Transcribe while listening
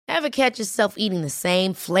Ever catch yourself eating the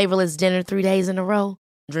same flavorless dinner 3 days in a row?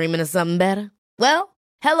 Dreaming of something better? Well,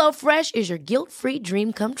 HelloFresh is your guilt-free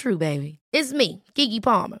dream come true, baby. It's me, Keke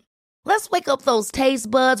Palmer. Let's wake up those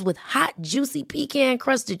taste buds with hot, juicy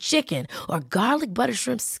pecan-crusted chicken or garlic butter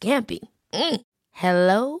shrimp scampi.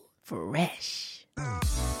 Hello Fresh.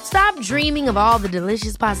 Stop dreaming of all the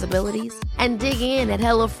delicious possibilities and dig in at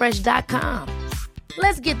HelloFresh.com.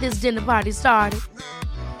 Let's get this dinner party started.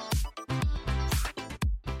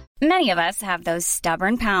 Many of us have those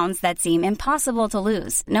stubborn pounds that seem impossible to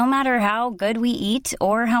lose, no matter how good we eat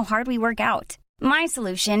or how hard we work out. My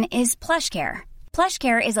solution is PlushCare.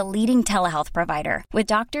 PlushCare is a leading telehealth provider with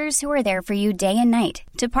doctors who are there for you day and night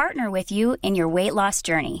to partner with you in your weight loss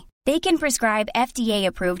journey. They can prescribe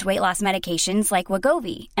FDA-approved weight loss medications like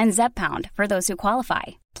Wegovy and Zepbound for those who qualify.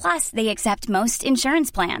 Plus, they accept most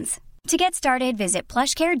insurance plans. To get started, visit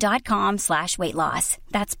plushcare.com/weightloss.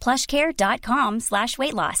 That's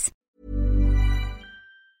plushcare.com/weightloss.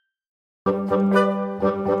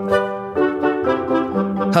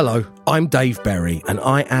 Hello, I'm Dave Berry, and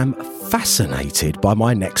I am fascinated by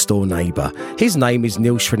my next-door neighbour. His name is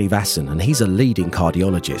Neil Srinivasan, and he's a leading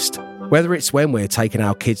cardiologist. Whether it's when we're taking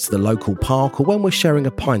our kids to the local park or when we're sharing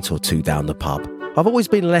a pint or two down the pub, I've always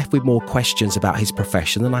been left with more questions about his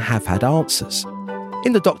profession than I have had answers.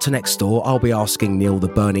 In The Doctor Next Door, I'll be asking Neil the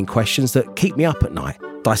burning questions that keep me up at night,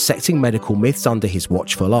 dissecting medical myths under his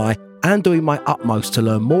watchful eye, and doing my utmost to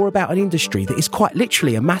learn more about an industry that is quite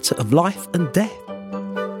literally a matter of life and death.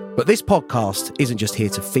 But this podcast isn't just here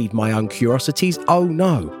to feed my own curiosities. Oh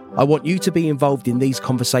no, I want you to be involved in these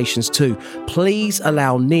conversations too. Please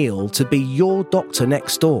allow Neil to be your doctor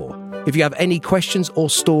next door. If you have any questions or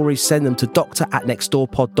stories, send them to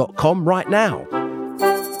doctor@nextdoorpod.com right now.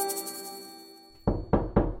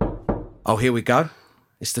 Oh, here we go.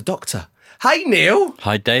 It's the doctor. Hey, Neil.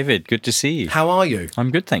 Hi, David. Good to see you. How are you?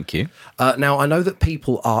 I'm good, thank you. Now, I know that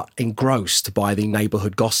people are engrossed by the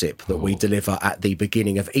neighbourhood gossip that we deliver at the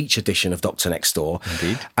beginning of each edition of Doctor Next Door.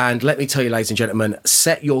 Indeed. And let me tell you, ladies and gentlemen,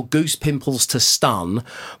 set your goose pimples to stun,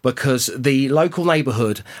 because the local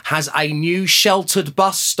neighbourhood has a new sheltered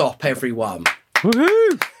bus stop, everyone.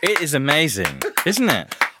 Woohoo! It is amazing, isn't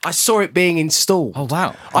it? I saw it being installed. Oh,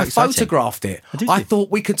 wow. How I exciting. photographed it. Did I you? thought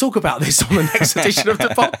we could talk about this on the next edition of the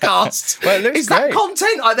podcast. Well, it looks is that great.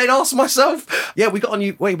 content? I then asked myself, yeah, we got a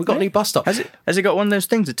new bus stop. Has it got one of those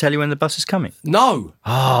things to tell you when the bus is coming? No.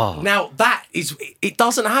 Oh. Now, it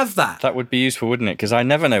doesn't have that. That would be useful, wouldn't it? Because I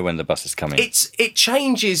never know when the bus is coming. It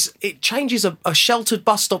changes a sheltered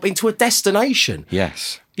bus stop into a destination.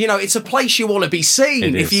 Yes. You know, it's a place you want to be seen.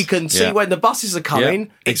 It If is. you can see Yeah. when the buses are coming,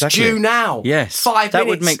 Yeah, it's exactly. due now. Yes. 5 That minutes,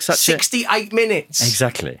 would make such 68 minutes.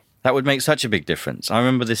 Exactly. That would make such a big difference. I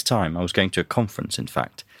remember this time, I was going to a conference, in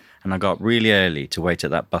fact, and I got up really early to wait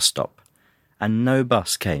at that bus stop, and no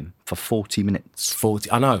bus came for 40 minutes. 40,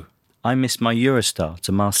 I know. I missed my Eurostar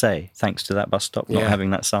to Marseille thanks to that bus stop not Yeah. having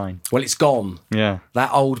that sign. Well, it's gone. Yeah. That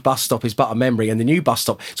old bus stop is but a memory, and the new bus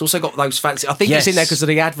stop, it's also got those fancy... I think it's in there because of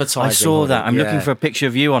the advertising. I saw on that. it. I'm Yeah. looking for a picture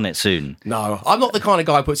of you on it soon. No, I'm not the kind of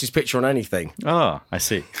guy who puts his picture on anything. Oh, I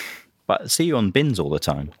see. But I see you on bins all the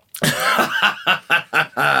time.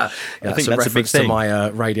 I think that's a big reference to thing. my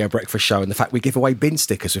radio breakfast show and the fact we give away bin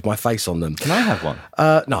stickers with my face on them. Can I have one?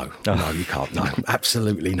 No, you can't. No,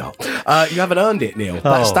 absolutely not. You haven't earned it, Neil.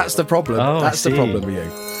 That's the problem. Oh, I That's the see. problem with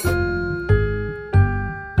you.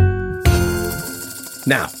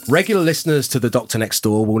 Now, regular listeners to The Doctor Next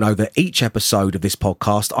Door will know that each episode of this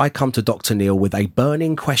podcast, I come to Dr. Neil with a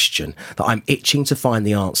burning question that I'm itching to find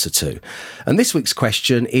the answer to. And this week's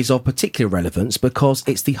question is of particular relevance because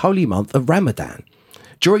it's the holy month of Ramadan.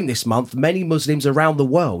 During this month, many Muslims around the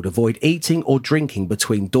world avoid eating or drinking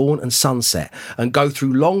between dawn and sunset and go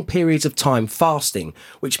through long periods of time fasting,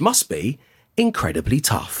 which must be incredibly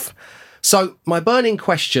tough. So, my burning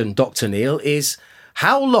question, Dr. Neil, is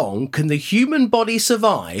how long can the human body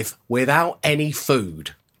survive without any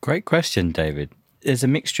food? Great question, David. There's a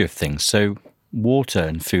mixture of things. So water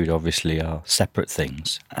and food obviously are separate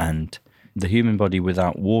things, and the human body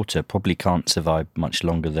without water probably can't survive much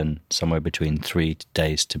longer than somewhere between 3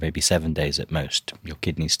 days to maybe 7 days at most. Your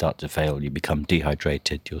kidneys start to fail, you become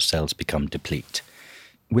dehydrated, your cells become deplete.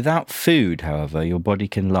 Without food, however, your body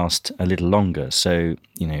can last a little longer. So,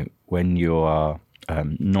 when you are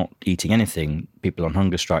not eating anything, people on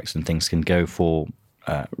hunger strikes and things can go for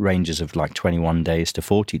ranges of like 21 days to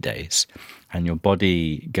 40 days. And your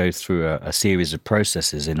body goes through a series of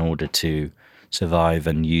processes in order to survive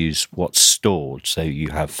and use what's stored. So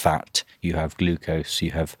you have fat, you have glucose,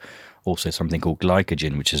 you have also something called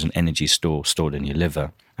glycogen, which is an energy stored in your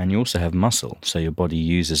liver. And you also have muscle. So your body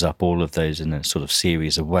uses up all of those in a sort of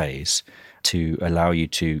series of ways. to allow you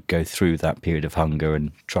to go through that period of hunger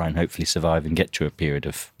and try and hopefully survive and get to a period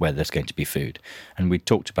of where there's going to be food. And we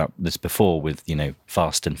talked about this before with,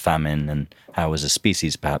 fast and famine, and how as a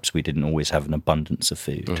species perhaps we didn't always have an abundance of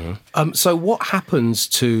food. Mm-hmm. So what happens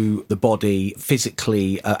to the body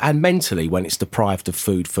physically and mentally when it's deprived of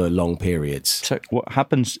food for long periods? So what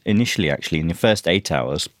happens initially, actually, in your first 8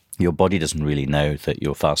 hours, your body doesn't really know that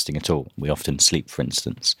you're fasting at all. We often sleep, for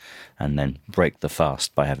instance, and then break the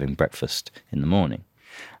fast by having breakfast in the morning.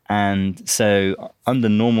 And so under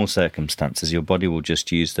normal circumstances, your body will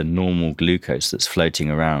just use the normal glucose that's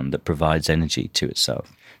floating around that provides energy to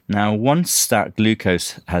itself. Now, once that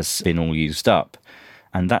glucose has been all used up,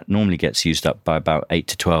 and that normally gets used up by about 8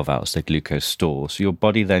 to 12 hours, the glucose stores, your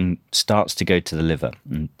body then starts to go to the liver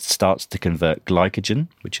and starts to convert glycogen,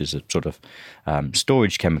 which is a sort of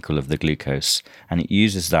storage chemical of the glucose, and it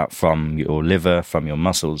uses that from your liver, from your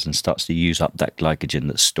muscles, and starts to use up that glycogen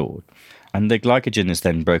that's stored. And the glycogen is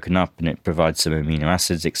then broken up and it provides some amino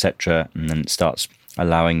acids, etc., and then it starts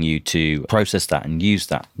allowing you to process that and use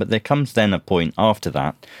that. But there comes then a point after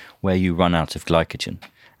that where you run out of glycogen.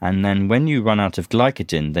 And then when you run out of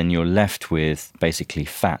glycogen, then you're left with basically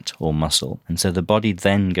fat or muscle. And so the body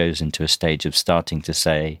then goes into a stage of starting to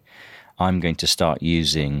say, I'm going to start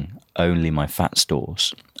using only my fat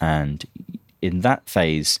stores. And in that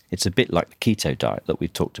phase, it's a bit like the keto diet that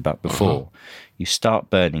we've talked about before. You start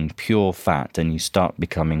burning pure fat and you start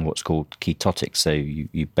becoming what's called ketotic. So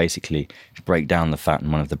you basically break down the fat,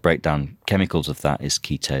 and one of the breakdown chemicals of that is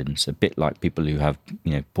ketones. A bit like people who have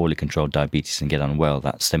poorly controlled diabetes and get unwell,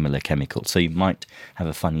 that similar chemical. So you might have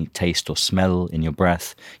a funny taste or smell in your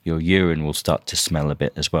breath. Your urine will start to smell a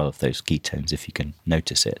bit as well of those ketones if you can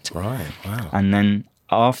notice it. Right, wow. And then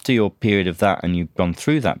after your period of that, and you've gone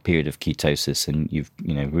through that period of ketosis and you've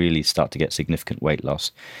really start to get significant weight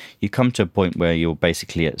loss, you come to a point where you're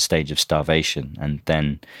basically at a stage of starvation, and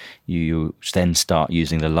then you then start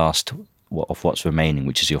using the last of what's remaining,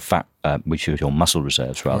 which is your fat, which is your muscle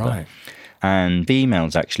reserves rather. Right. And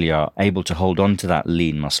females actually are able to hold on to that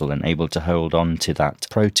lean muscle and able to hold on to that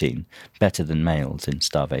protein better than males in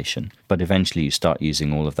starvation. But eventually you start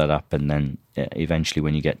using all of that up, and then eventually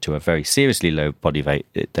when you get to a very seriously low body weight,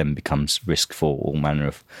 it then becomes risk for all manner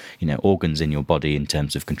of organs in your body in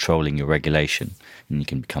terms of controlling your regulation, and you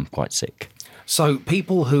can become quite sick. So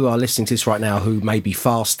people who are listening to this right now who may be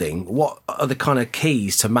fasting, what are the kind of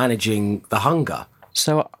keys to managing the hunger?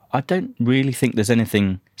 So I don't really think there's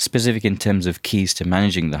anything specific in terms of keys to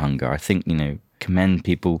managing the hunger. I think, commend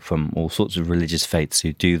people from all sorts of religious faiths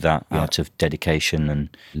who do that out of dedication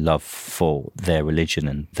and love for their religion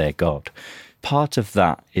and their God. Part of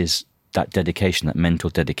that is that dedication, that mental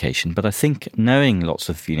dedication. But I think knowing lots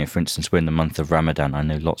of, for instance, we're in the month of Ramadan. I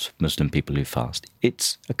know lots of Muslim people who fast.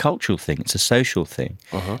 It's a cultural thing. It's a social thing.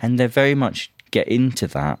 And they very much get into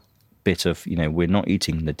that bit of, we're not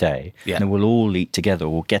eating the day. And we'll all eat together.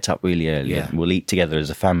 We'll get up really early and we'll eat together as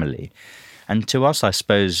a family. And to us, I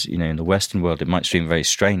suppose, in the Western world, it might seem very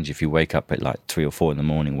strange if you wake up at like 3 or 4 in the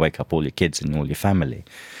morning, wake up all your kids and all your family.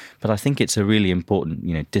 But I think it's a really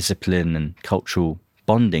important, discipline and cultural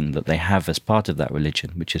bonding that they have as part of that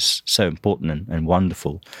religion, which is so important and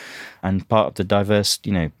wonderful. And part of the diverse,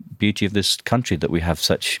 beauty of this country, that we have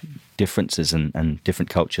such differences and different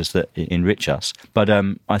cultures that enrich us. But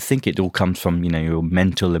I think it all comes from, your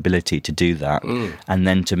mental ability to do that. And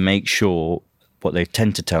then to make sure, what they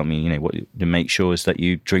tend to tell me, what to make sure is that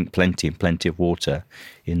you drink plenty of water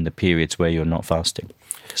in the periods where you're not fasting.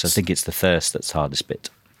 So I think it's the thirst that's the hardest bit.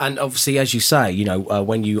 And obviously, as you say,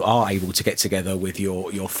 when you are able to get together with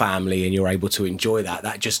your family and you're able to enjoy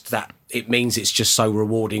that it means it's just so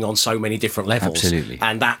rewarding on so many different levels. Absolutely.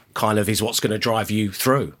 And that kind of is what's going to drive you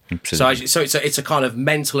through. Absolutely. So it's a kind of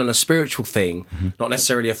mental and a spiritual thing, not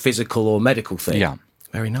necessarily a physical or medical thing. Yeah.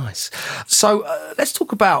 Very nice. So let's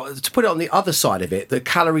talk about, to put it on the other side of it, the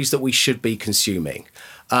calories that we should be consuming.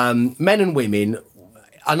 Men and women,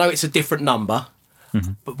 I know it's a different number,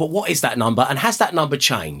 but what is that number, and has that number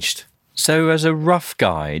changed? So as a rough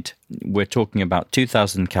guide, we're talking about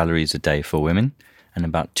 2,000 calories a day for women and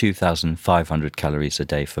about 2,500 calories a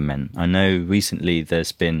day for men. I know recently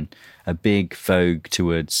there's been a big vogue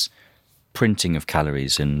towards printing of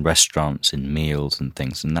calories in restaurants, in meals and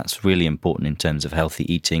things, and that's really important in terms of healthy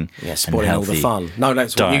eating. Yeah, spoiling all the fun. No,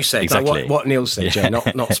 that's what you said. Exactly. No, what Neil said, Jay,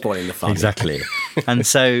 not spoiling the fun. Exactly. And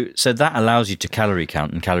so that allows you to calorie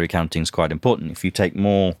count, and calorie counting is quite important. If you take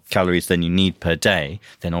more calories than you need per day,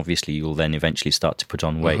 then obviously you'll then eventually start to put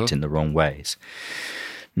on weight in the wrong ways.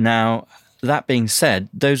 Now, That being said,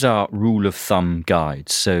 those are rule of thumb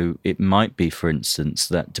guides. So it might be, for instance,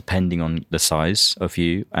 that depending on the size of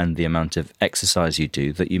you and the amount of exercise you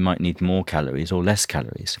do, that you might need more calories or less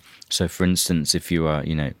calories. So for instance, if you are,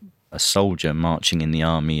 a soldier marching in the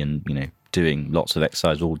army and, doing lots of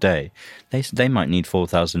exercise all day, they might need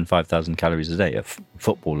 4,000, 5,000 calories a day. A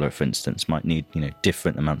footballer, for instance, might need,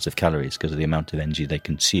 different amounts of calories because of the amount of energy they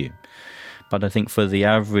consume. But I think for the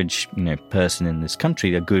average, person in this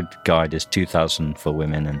country, a good guide is 2,000 for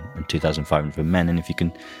women and 2,500 for men. And if you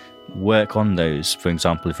can work on those, for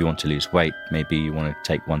example, if you want to lose weight, maybe you want to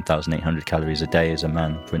take 1,800 calories a day as a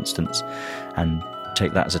man, for instance, and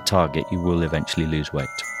take that as a target, you will eventually lose weight.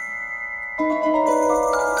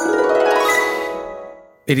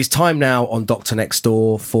 It is time now on Dr. Next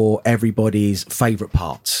Door for everybody's favourite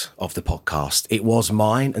part of the podcast. It was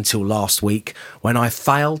mine until last week when I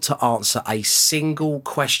failed to answer a single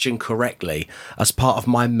question correctly as part of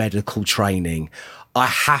my medical training. I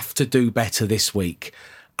have to do better this week.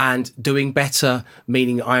 And doing better,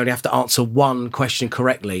 meaning I only have to answer one question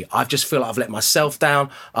correctly. I just feel like I've let myself down.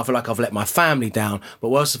 I feel like I've let my family down. But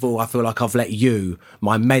worst of all, I feel like I've let you,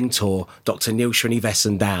 my mentor, Dr. Neil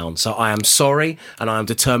Srinivasan, down. So I am sorry, and I am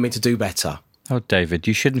determined to do better. Oh, David,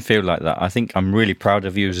 you shouldn't feel like that. I think I'm really proud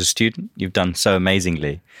of you as a student. You've done so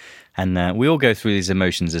amazingly. And we all go through these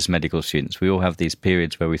emotions as medical students. We all have these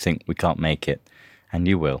periods where we think we can't make it. And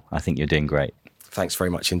you will. I think you're doing great. Thanks very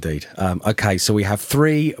much indeed. Okay, so we have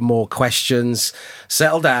 3 more questions.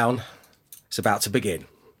 Settle down. It's about to begin.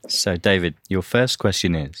 So, David, your first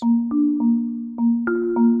question is,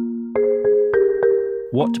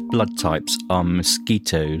 what blood types are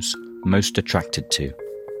mosquitoes most attracted to?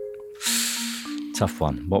 Tough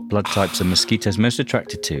one. What blood types are mosquitoes most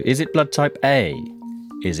attracted to? Is it blood type A?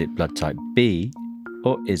 Is it blood type B?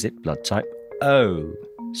 Or is it blood type O?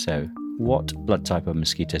 So, what blood type are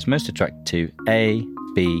mosquitoes most attracted to? A,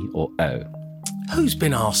 B, or O? Who's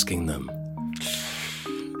been asking them?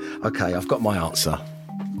 Okay, I've got my answer.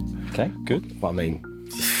 Okay, good. Well, I mean,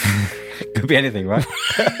 could be anything, right?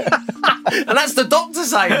 And that's the doctor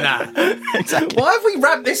saying that. Exactly. Why have we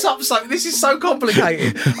ramped this up so? This is so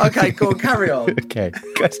complicated. Okay, go on, carry on. Okay.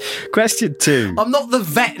 Question 2. I'm not the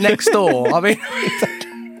vet next door. I mean,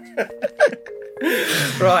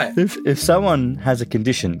 right. If someone has a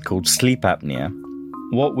condition called sleep apnea,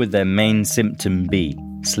 what would their main symptom be?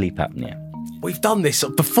 Sleep apnea. We've done this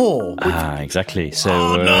before. Exactly. So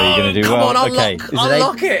no. you're going to do Come well. on, okay.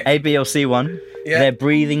 Unlock it. A, B, or C one? Yeah. Their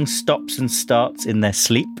breathing stops and starts in their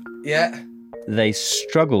sleep. Yeah. They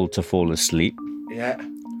struggle to fall asleep. Yeah.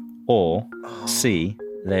 Or C,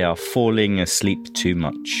 they are falling asleep too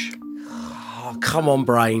much. Oh, come on,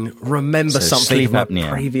 brain. Remember So something sleep from a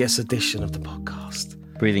apnea. previous edition of the podcast.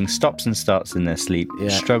 Breathing stops and starts in their sleep,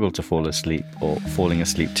 struggle to fall asleep, or falling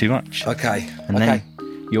asleep too much. Okay. And then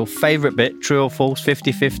your favourite bit, true or false,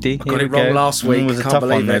 50-50. I got it wrong last week. It was a Can't tough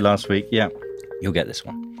believe one though it. last week. Yeah, you'll get this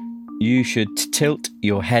one. You should tilt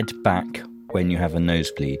your head back when you have a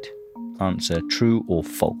nosebleed. Answer true or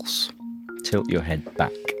false. Tilt your head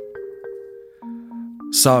back.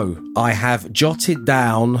 So, I have jotted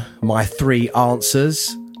down my 3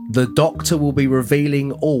 answers. The doctor will be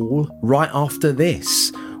revealing all right after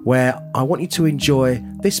this, where I want you to enjoy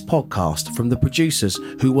this podcast from the producers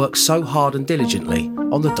who work so hard and diligently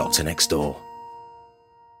on The Doctor Next Door.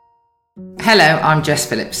 Hello, I'm Jess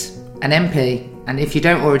Phillips, an MP, and if you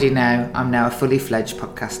don't already know, I'm now a fully fledged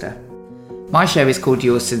podcaster. My show is called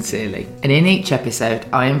Yours Sincerely, and in each episode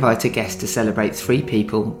I invite a guest to celebrate 3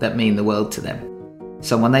 people that mean the world to them.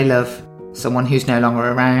 Someone they love, someone who's no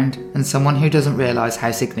longer around, and someone who doesn't realise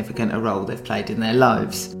how significant a role they've played in their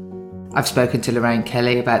lives. I've spoken to Lorraine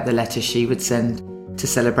Kelly about the letters she would send to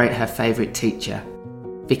celebrate her favourite teacher,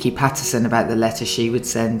 Vicky Patterson about the letter she would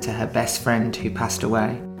send to her best friend who passed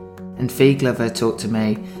away, and Fee Glover talked to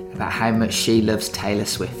me about how much she loves Taylor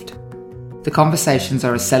Swift. The conversations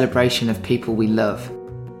are a celebration of people we love,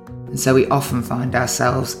 and so we often find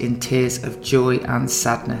ourselves in tears of joy and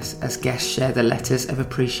sadness as guests share the letters of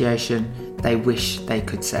appreciation they wish they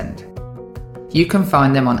could send. You can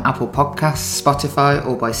find them on Apple Podcasts, Spotify,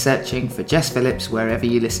 or by searching for Jess Phillips wherever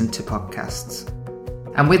you listen to podcasts.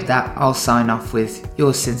 And with that, I'll sign off with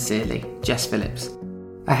Yours Sincerely, Jess Phillips.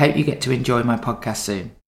 I hope you get to enjoy my podcast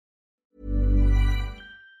soon.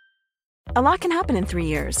 A lot can happen in 3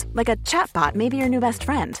 years, like a chatbot may be your new best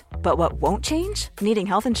friend. But what won't change? Needing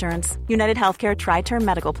health insurance. United Healthcare Tri-Term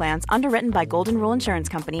Medical Plans, underwritten by Golden Rule Insurance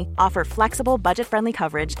Company, offer flexible, budget-friendly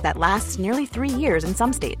coverage that lasts nearly 3 years in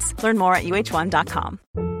some states. Learn more at UH1.com.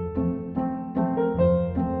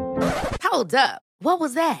 Hold up. What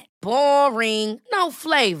was that? Boring. No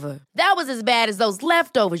flavor. That was as bad as those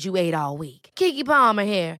leftovers you ate all week. Keke Palmer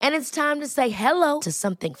here, and it's time to say hello to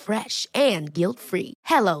something fresh and guilt-free.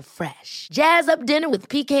 Hello Fresh. Jazz up dinner with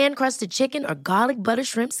pecan-crusted chicken or garlic butter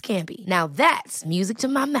shrimp scampi. Now that's music to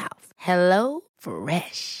my mouth. Hello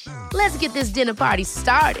Fresh. Let's get this dinner party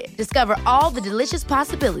started. Discover all the delicious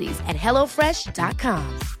possibilities at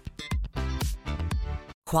hellofresh.com.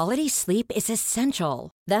 Quality sleep is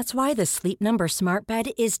essential. That's why the Sleep Number Smart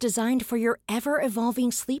Bed is designed for your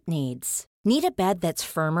ever-evolving sleep needs. Need a bed that's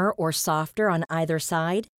firmer or softer on either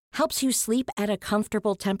side? Helps you sleep at a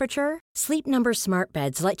comfortable temperature? Sleep Number Smart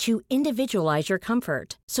Beds let you individualize your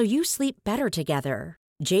comfort, so you sleep better together.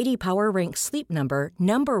 J.D. Power ranks Sleep Number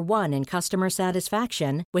number 1 in customer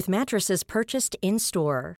satisfaction with mattresses purchased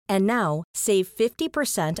in-store. And now, save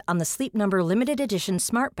 50% on the Sleep Number Limited Edition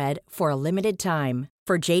Smart Bed for a limited time.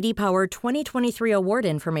 For J.D. Power 2023 award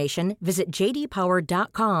information, visit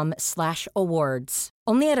jdpower.com/awards.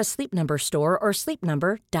 Only at a Sleep Number store or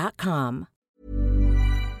sleepnumber.com.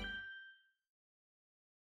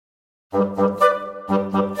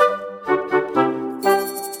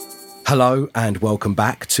 Hello and welcome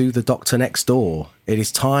back to The Doctor Next Door. It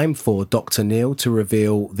is time for Dr. Neil to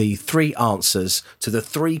reveal the 3 answers to the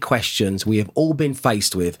 3 questions we have all been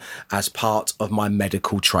faced with as part of my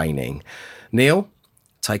medical training. Neil,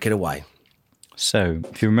 take it away. So,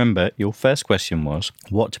 if you remember, your first question was,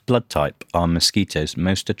 what blood type are mosquitoes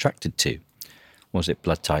most attracted to? Was it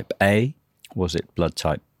blood type A, was it blood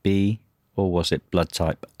type B, or was it blood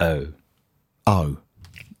type O? O.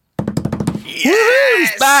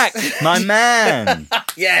 Yes! He's back! My man!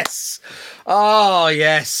 Yes! Oh,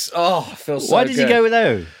 yes. Oh, I feel so Why did you go with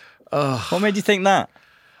O? Oh. What made you think that?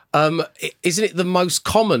 Isn't it the most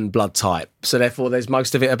common blood type? So therefore there's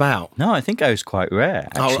most of it about? No, I think O is quite rare,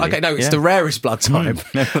 actually. Oh, okay. No, it's the rarest blood type.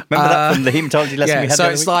 Remember that from the haematology lesson we had so the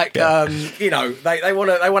other it's week? like, they want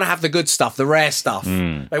to have the good stuff, the rare stuff.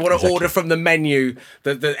 They want to order from the menu,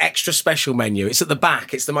 the extra special menu. It's at the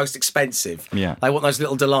back. It's the most expensive. Yeah. They want those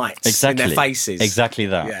little delights in their faces. Exactly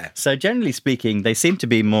that. Yeah. So generally speaking, they seem to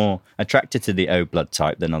be more attracted to the O blood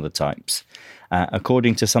type than other types,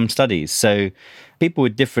 according to some studies. So people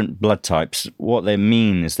with different blood types, what they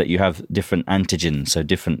mean is that you have different antigens, so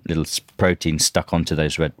different little proteins stuck onto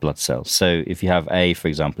those red blood cells. So if you have A, for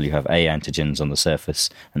example, you have A antigens on the surface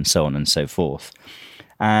and so on and so forth.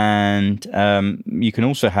 And you can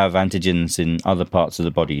also have antigens in other parts of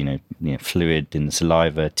the body, you know, fluid in the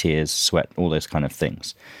saliva, tears, sweat, all those kind of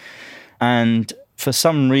things. And for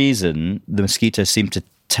some reason, the mosquitoes seem to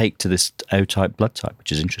take to this O-type blood type,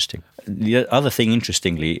 which is interesting. The other thing,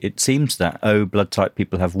 interestingly, it seems that O blood type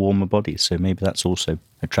people have warmer bodies, so maybe that's also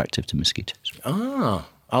attractive to mosquitoes. Oh,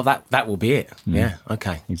 that will be it. Yeah,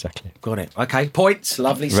 okay. Exactly. Got it. Okay, points.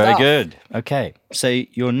 Lovely stuff. Very good. Okay, so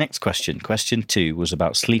your next question, question 2, was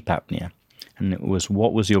about sleep apnea. And it was,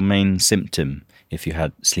 what was your main symptom if you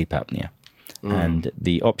had sleep apnea? And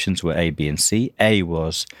the options were A, B, and C. A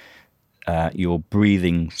was your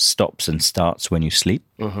breathing stops and starts when you sleep.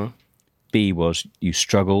 B was you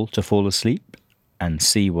struggle to fall asleep. And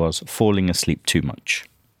C was falling asleep too much.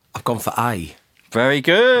 I've gone for A. Very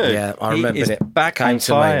good. Yeah, I remembered it. Back Came on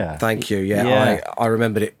to fire. me. Thank you. Yeah. I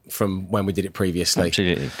remembered it from when we did it previously.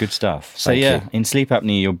 Absolutely. Good stuff. So, Thank you. in sleep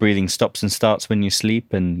apnea, your breathing stops and starts when you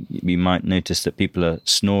sleep, and you might notice that people are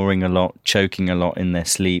snoring a lot, choking a lot in their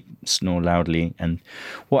sleep, snore loudly. And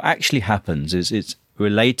what actually happens is it's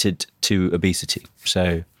related to obesity.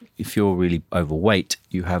 So if you're really overweight,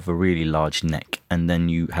 you have a really large neck, and then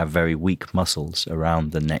you have very weak muscles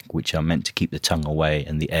around the neck, which are meant to keep the tongue away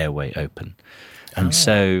and the airway open. And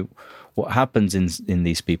so what happens in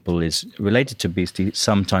these people is related to obesity,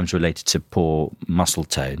 sometimes related to poor muscle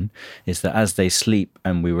tone, is that as they sleep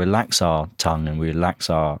and we relax our tongue and we relax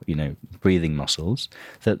our, breathing muscles,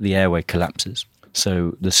 that the airway collapses.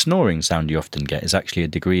 So the snoring sound you often get is actually a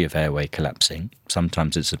degree of airway collapsing.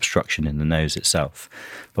 Sometimes it's obstruction in the nose itself.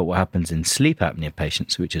 But what happens in sleep apnea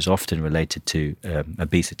patients, which is often related to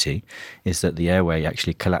obesity, is that the airway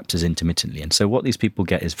actually collapses intermittently. And so what these people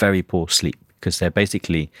get is very poor sleep, because they're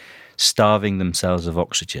basically starving themselves of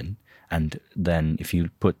oxygen. And then if you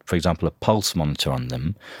put, for example, a pulse monitor on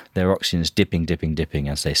them, their oxygen is dipping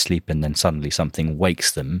as they sleep, and then suddenly something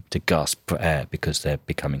wakes them to gasp for air because they're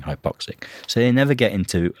becoming hypoxic. So they never get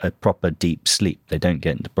into a proper deep sleep. They don't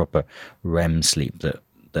get into proper REM sleep that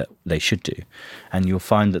they should do. And you'll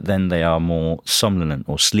find that then they are more somnolent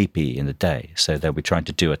or sleepy in the day. So they'll be trying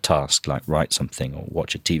to do a task like write something or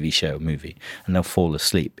watch a TV show or movie, and they'll fall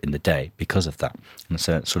asleep in the day because of that. And it's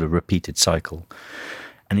a sort of repeated cycle.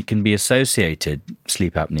 And it can be associated,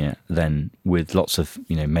 sleep apnea, then with lots of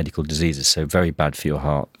medical diseases. So very bad for your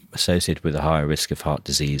heart, associated with a higher risk of heart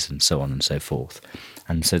disease and so on and so forth.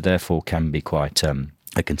 And so therefore can be quite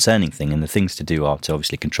a concerning thing. And the things to do are to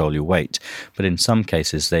obviously control your weight. But in some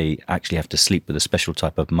cases, they actually have to sleep with a special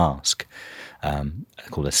type of mask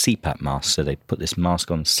called a CPAP mask. So they put this mask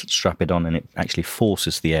on, strap it on, and it actually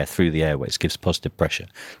forces the air through the airways, gives positive pressure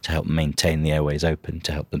to help maintain the airways open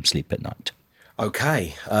to help them sleep at night.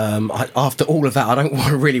 Okay. After all of that, I don't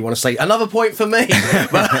really want to say another point for me,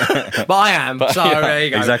 but I am. So there you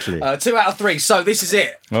go. Exactly. 2 out of 3. So this is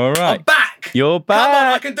it. All right. I'm back. You're back. Come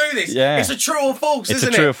on, I can do this. Yeah. It's a true or false, it's isn't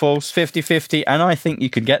it? It's a true or false, 50-50, and I think you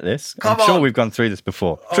could get this. I'm sure we've gone through this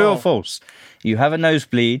before. True or false? You have a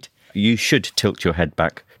nosebleed. You should tilt your head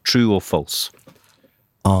back. True or false?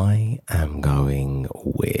 I am going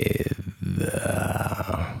with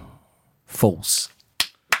false.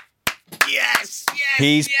 Yes!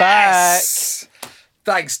 He's back.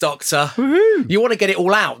 Thanks, Doctor. Woohoo. You want to get it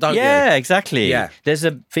all out, don't you? Yeah, exactly. Yeah. There's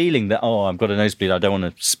a feeling that, I've got a nosebleed, I don't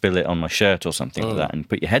want to spill it on my shirt or something like that, and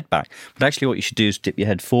put your head back. But actually what you should do is dip your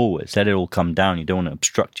head forwards, let it all come down. You don't want to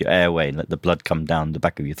obstruct your airway and let the blood come down the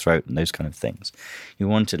back of your throat and those kind of things. You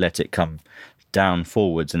want to let it come down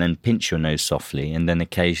forwards and then pinch your nose softly, and then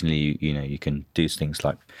occasionally you can do things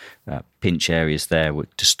like pinch areas there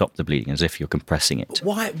to stop the bleeding as if you're compressing it.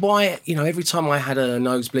 Why every time I had a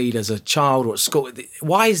nosebleed as a child or at school,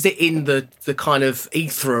 why is it in the kind of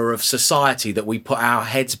ether of society that we put our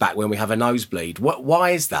heads back when we have a nosebleed?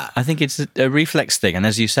 Why is that? I think it's a reflex thing, and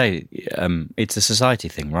as you say, it's a society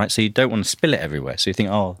thing, right? So you don't want to spill it everywhere, so you think,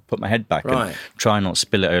 I'll put my head back and try not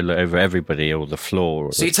spill it over everybody or the floor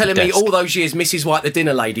or you're telling me all those years Mrs. White, the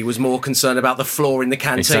dinner lady, was more concerned about the floor in the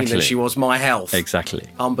canteen than she was my health? Exactly.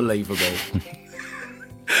 Unbelievable.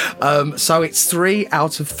 So it's 3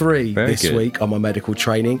 out of 3 this week on my medical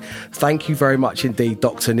training. Thank you very much indeed,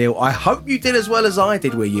 Dr. Neil. I hope you did as well as I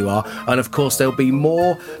did where you are. And of course, there'll be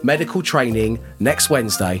more medical training next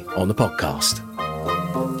Wednesday on the podcast.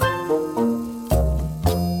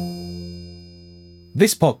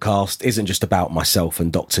 This podcast isn't just about myself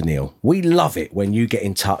and Dr. Neil. We love it when you get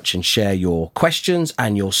in touch and share your questions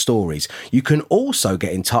and your stories. You can also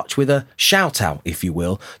get in touch with a shout out, if you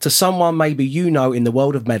will, to someone maybe you know in the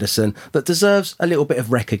world of medicine that deserves a little bit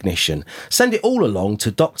of recognition. Send it all along to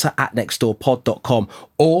doctor@nextdoorpod.com,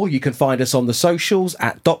 or you can find us on the socials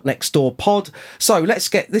at docnextdoorpod. So let's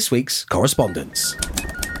get this week's correspondence.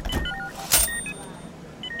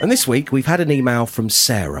 And this week we've had an email from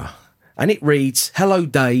Sarah. And it reads, "Hello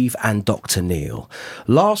Dave and Dr. Neil.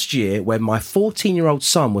 Last year, when my 14-year-old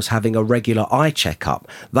son was having a regular eye checkup,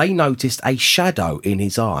 they noticed a shadow in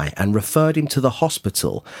his eye and referred him to the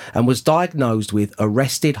hospital and was diagnosed with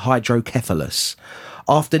arrested hydrocephalus.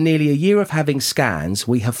 After nearly a year of having scans,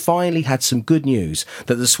 we have finally had some good news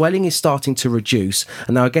that the swelling is starting to reduce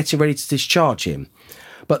and they are getting ready to discharge him.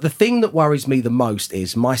 But the thing that worries me the most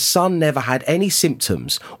is my son never had any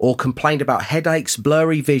symptoms or complained about headaches,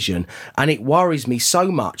 blurry vision, and it worries me so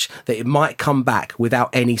much that it might come back without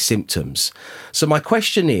any symptoms. So my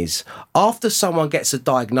question is, after someone gets a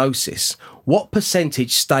diagnosis, what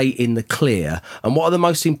percentage stay in the clear, and what are the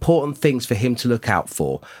most important things for him to look out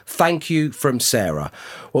for? Thank you, from Sarah."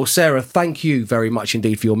 Well, Sarah, thank you very much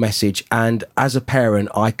indeed for your message. And as a parent,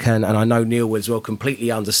 I can, and I know Neil as well, completely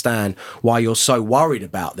understand why you're so worried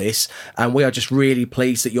about this. And we are just really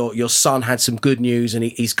pleased that your son had some good news and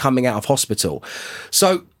he's coming out of hospital.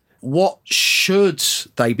 So what should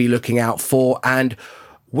they be looking out for, and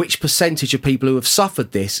which percentage of people who have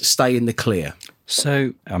suffered this stay in the clear?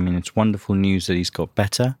 So, it's wonderful news that he's got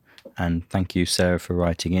better, and thank you, Sarah, for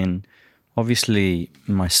writing in. Obviously,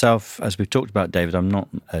 myself, as we've talked about, David, I'm not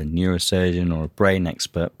a neurosurgeon or a brain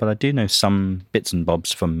expert, but I do know some bits and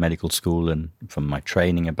bobs from medical school and from my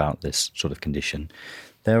training about this sort of condition.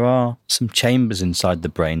 There are some chambers inside the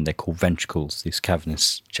brain, they're called ventricles, these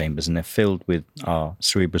cavernous chambers, and they're filled with our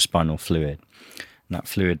cerebrospinal fluid. And that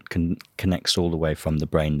fluid connects all the way from the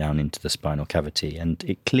brain down into the spinal cavity, and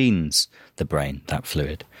it cleans the brain, that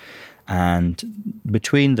fluid. And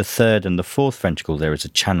between the third and the fourth ventricle, there is a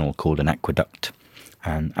channel called an aqueduct.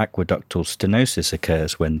 And aqueductal stenosis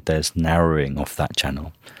occurs when there's narrowing of that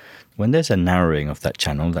channel. When there's a narrowing of that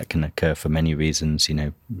channel, that can occur for many reasons,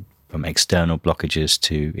 from external blockages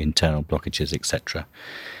to internal blockages, etc.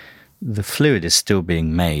 The fluid is still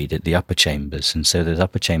being made at the upper chambers, and so those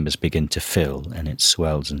upper chambers begin to fill, and it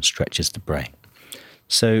swells and stretches the brain.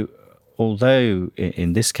 So although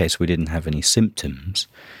in this case we didn't have any symptoms,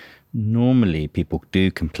 normally people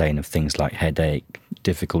do complain of things like headache,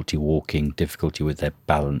 difficulty walking, difficulty with their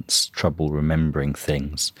balance, trouble remembering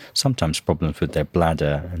things, sometimes problems with their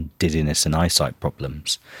bladder and dizziness and eyesight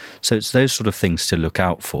problems. So it's those sort of things to look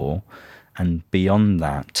out for. And beyond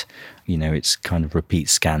that, it's kind of repeat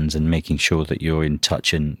scans and making sure that you're in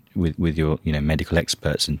touch with your medical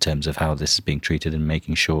experts in terms of how this is being treated and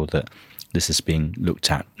making sure that this is being looked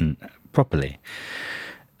at properly.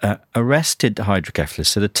 Arrested hydrocephalus.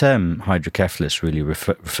 So the term hydrocephalus really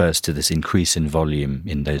refers to this increase in volume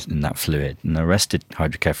in that fluid. And arrested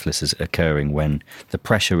hydrocephalus is occurring when the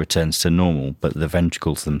pressure returns to normal, but the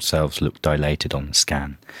ventricles themselves look dilated on the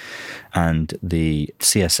scan. And the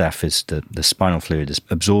CSF is the spinal fluid is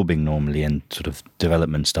absorbing normally, and sort of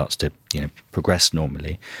development starts to progress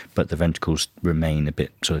normally, but the ventricles remain a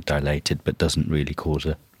bit sort of dilated, but doesn't really cause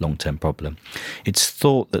a long-term problem. It's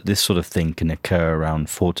thought that this sort of thing can occur around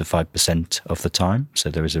 4 to 5% of the time, so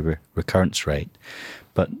there is a recurrence rate.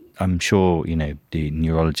 But I'm sure, the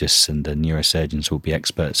neurologists and the neurosurgeons will be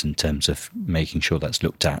experts in terms of making sure that's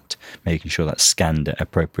looked at, making sure that's scanned at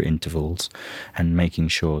appropriate intervals, and making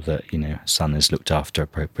sure that, son is looked after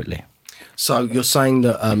appropriately. So you're saying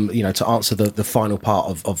that, to answer the final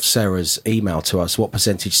part of Sarah's email to us, what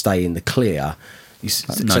percentage stay in the clear?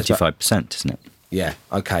 95%, isn't it? Yeah,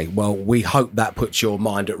 okay. Well, we hope that puts your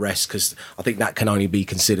mind at rest, because I think that can only be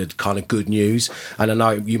considered kind of good news. And I know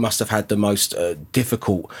you must have had the most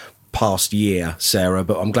difficult past year, Sarah,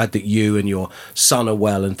 but I'm glad that you and your son are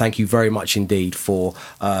well. And thank you very much indeed for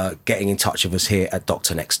getting in touch with us here at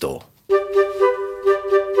Dr. Next Door.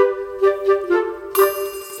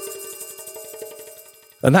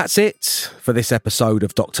 And that's it for this episode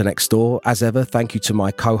of Dr. Next Door. As ever, thank you to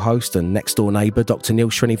my co-host and next door neighbour, Dr.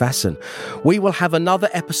 Neil Srinivasan. We will have another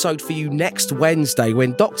episode for you next Wednesday,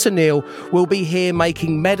 when Dr. Neil will be here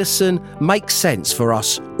making medicine make sense for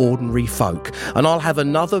us ordinary folk. And I'll have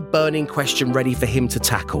another burning question ready for him to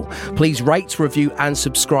tackle. Please rate, review and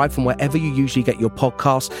subscribe from wherever you usually get your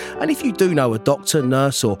podcasts. And if you do know a doctor,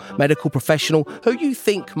 nurse or medical professional who you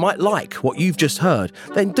think might like what you've just heard,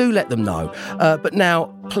 then do let them know. But now,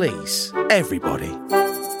 please, everybody,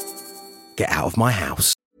 get out of my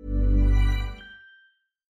house.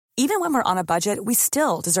 Even when we're on a budget, we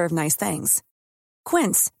still deserve nice things.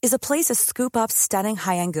 Quince is a place to scoop up stunning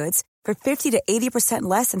high-end goods for 50 to 80%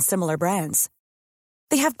 less than similar brands.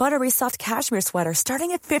 They have buttery soft cashmere sweaters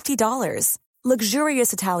starting at $50,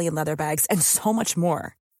 luxurious Italian leather bags, and so much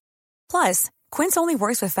more. Plus, Quince only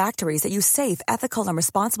works with factories that use safe, ethical, and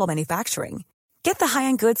responsible manufacturing. Get the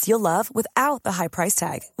high-end goods you'll love without the high price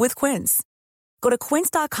tag with Quince. Go to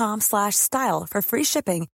quince.com/style for free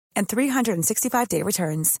shipping and 365-day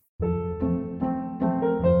returns.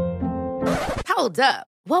 Hold up.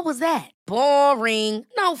 What was that? Boring.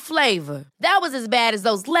 No flavor. That was as bad as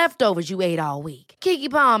those leftovers you ate all week. Keke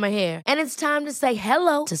Palmer here. And it's time to say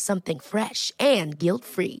hello to something fresh and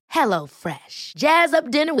guilt-free. Hello Fresh. Jazz up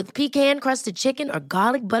dinner with pecan-crusted chicken or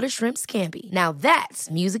garlic butter shrimp scampi. Now that's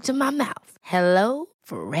music to my mouth. Hello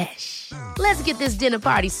Fresh. Let's get this dinner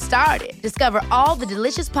party started. Discover all the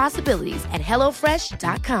delicious possibilities at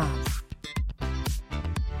HelloFresh.com.